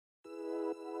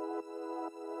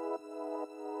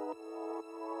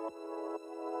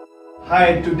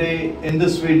Hi, today in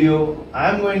this video I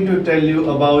am going to tell you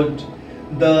about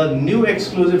the new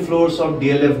exclusive floors of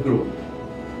DLF Group,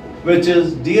 which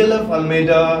is DLF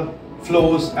Alameda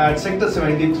floors at Sector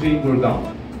 73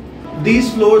 Gurgaon.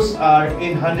 These floors are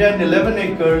in 111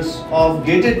 acres of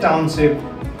gated township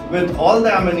with all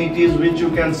the amenities which you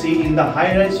can see in the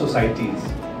high-rise societies.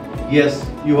 Yes,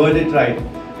 you heard it right.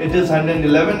 It is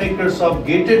 111 acres of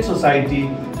gated society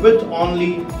with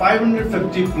only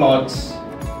 550 plots.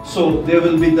 So there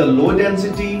will be the low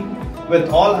density with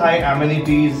all high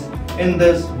amenities in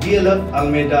this DLF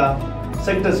Alameda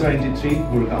Sector 73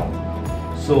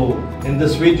 Gurgaon. So in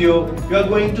this video you are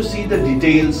going to see the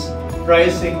details,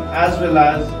 pricing as well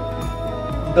as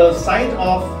the site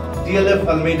of DLF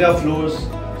Alameda floors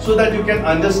so that you can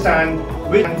understand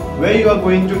where you are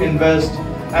going to invest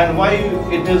and why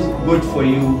it is good for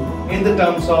you in the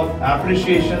terms of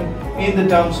appreciation, in the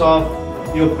terms of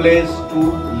your place to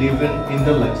live in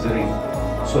the luxury.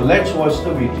 So let's watch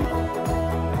the video.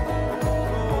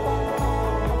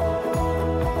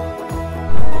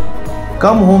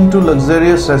 Come home to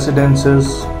luxurious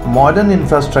residences, modern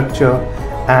infrastructure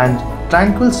and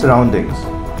tranquil surroundings.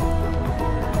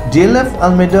 DLF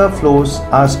Alameda floors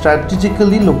are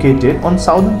strategically located on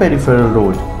Southern Peripheral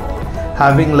Road,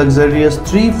 having luxurious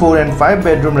 3, 4 and 5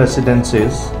 bedroom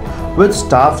residences with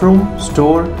staff room,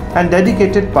 store and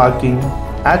dedicated parking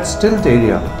at stilt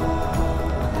area.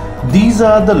 These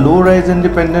are the low-rise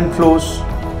independent floors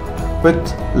with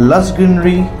lush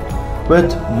greenery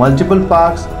with multiple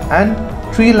parks and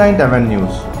tree-lined avenues.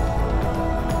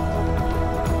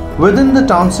 Within the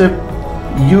township,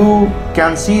 you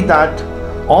can see that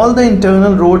all the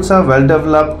internal roads are well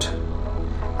developed,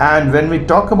 and when we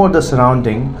talk about the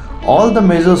surrounding, all the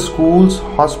major schools,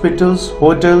 hospitals,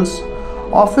 hotels,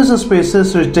 office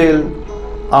spaces, retail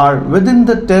are within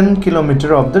the 10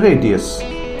 km of the radius.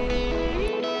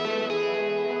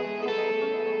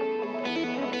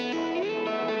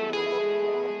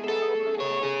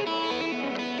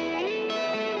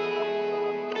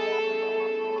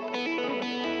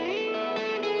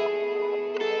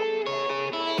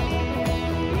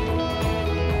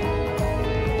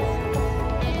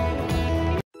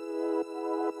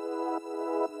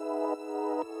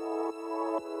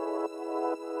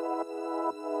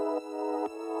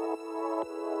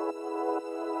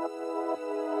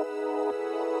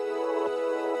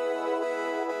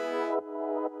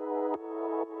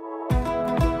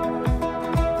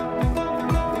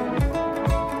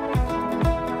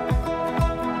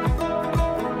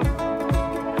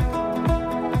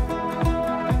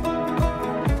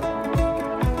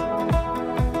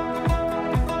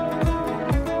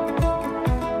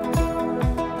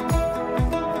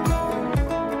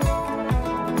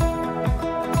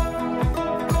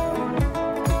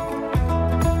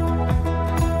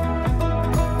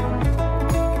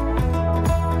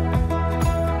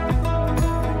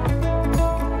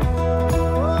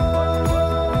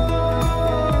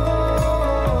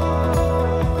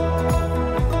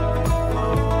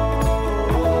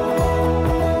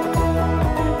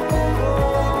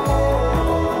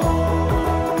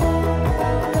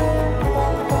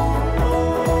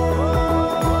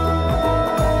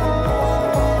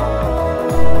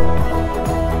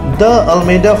 The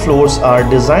Alameda floors are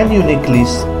designed uniquely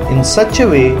in such a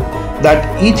way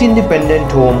that each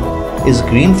independent home is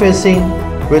green facing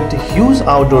with huge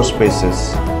outdoor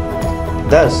spaces.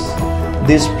 Thus,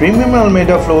 these premium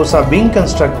Alameda floors are being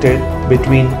constructed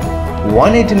between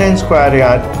 189 square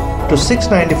yard to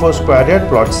 694 square yard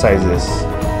plot sizes.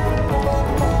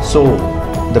 So,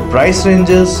 the price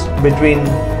ranges between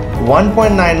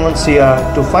 1.91 CR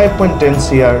to 5.10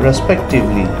 CR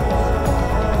respectively.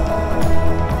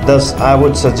 Thus, I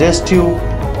would suggest you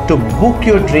to book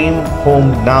your dream home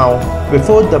now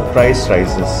before the price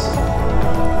rises.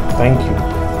 Thank you.